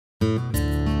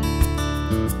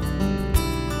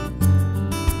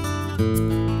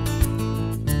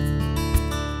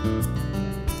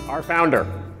Our founder,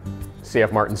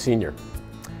 C.F. Martin Sr.,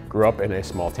 grew up in a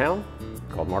small town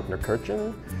called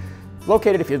Markneukirchen,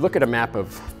 located, if you look at a map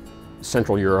of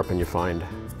Central Europe and you find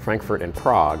Frankfurt and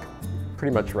Prague,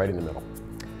 pretty much right in the middle.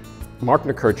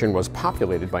 Markneukirchen was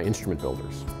populated by instrument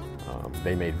builders.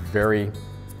 They made very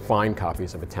fine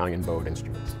copies of Italian bowed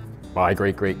instruments. My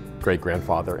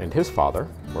great-great-great-grandfather and his father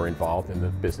were involved in the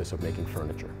business of making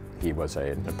furniture. He was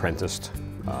an apprenticed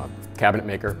cabinet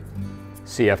maker.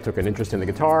 CF took an interest in the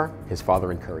guitar. His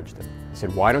father encouraged him. He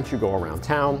said, why don't you go around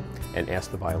town and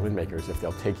ask the violin makers if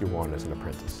they'll take you on as an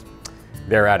apprentice?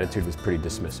 Their attitude was pretty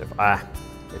dismissive.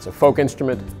 It's a folk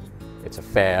instrument, it's a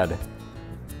fad,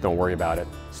 don't worry about it,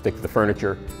 stick to the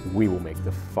furniture, we will make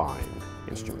the fine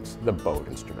instruments, the bowed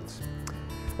instruments.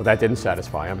 Well, that didn't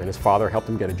satisfy him, and his father helped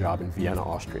him get a job in Vienna,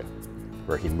 Austria,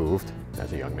 where he moved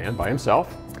as a young man by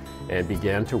himself and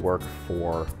began to work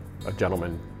for a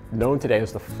gentleman known today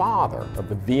as the father of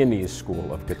the Viennese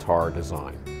school of guitar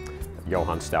design,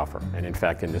 Johann Stauffer. And in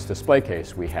fact, in this display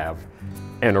case, we have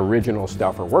an original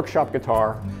Stauffer workshop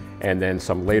guitar and then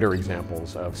some later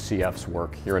examples of CF's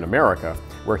work here in America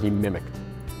where he mimicked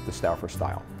the Stauffer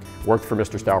style. Worked for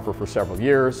Mr. Stauffer for several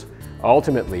years,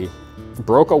 ultimately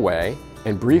broke away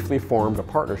and briefly formed a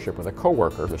partnership with a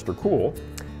co-worker, Mr. Kuhl,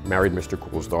 married Mr.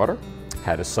 Kuhl's daughter,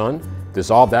 had a son,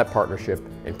 dissolved that partnership,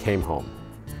 and came home.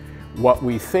 What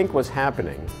we think was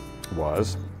happening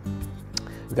was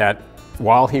that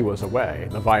while he was away,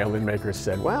 the violin makers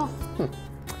said, well,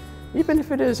 even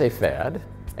if it is a fad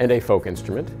and a folk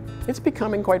instrument, it's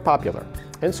becoming quite popular.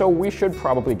 And so we should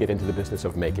probably get into the business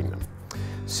of making them.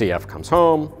 CF comes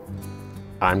home,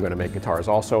 I'm going to make guitars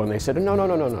also, and they said,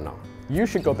 no. You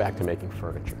should go back to making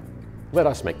furniture. Let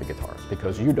us make the guitars,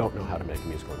 because you don't know how to make a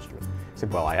musical instrument. I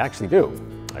said, well, I actually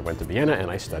do. I went to Vienna and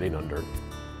I studied under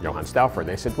Johann Stauffer. And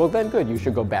they said, well, then good, you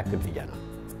should go back to Vienna.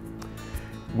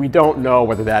 We don't know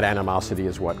whether that animosity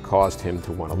is what caused him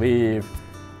to want to leave.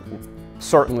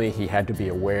 Certainly, he had to be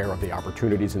aware of the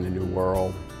opportunities in the New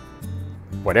World.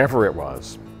 Whatever it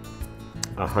was,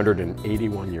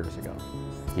 181 years ago,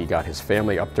 he got his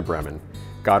family up to Bremen,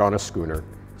 got on a schooner,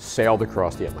 sailed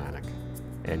across the Atlantic,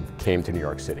 and came to New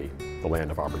York City, the land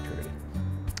of opportunity.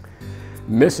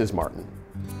 Mrs. Martin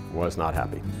was not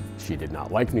happy. She did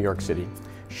not like New York City.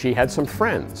 She had some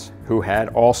friends who had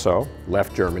also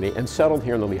left Germany and settled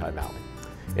here in the Lehigh Valley.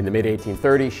 In the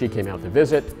mid-1830s, she came out to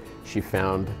visit. She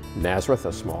found Nazareth,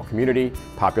 a small community,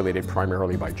 populated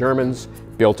primarily by Germans,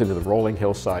 built into the rolling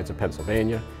hillsides of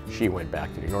Pennsylvania. She went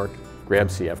back to New York,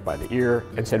 grabbed CF by the ear,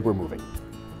 and said, we're moving.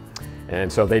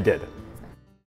 And so they did.